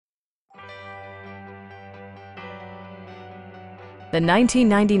the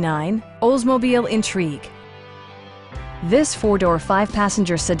 1999 Oldsmobile Intrigue. This four-door,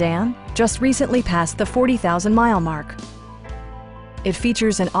 five-passenger sedan just recently passed the 40,000-mile mark. It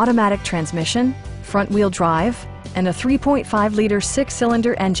features an automatic transmission, front-wheel drive, and a 3.5-liter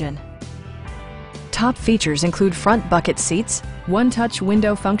six-cylinder engine. Top features include front bucket seats, one-touch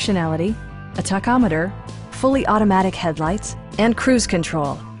window functionality, a tachometer, fully automatic headlights, and cruise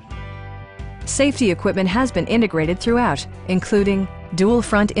control. Safety equipment has been integrated throughout, including dual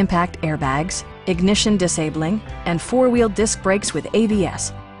front impact airbags, ignition disabling, and four-wheel disc brakes with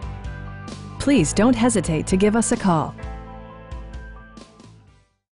ABS. Please don't hesitate to give us a call.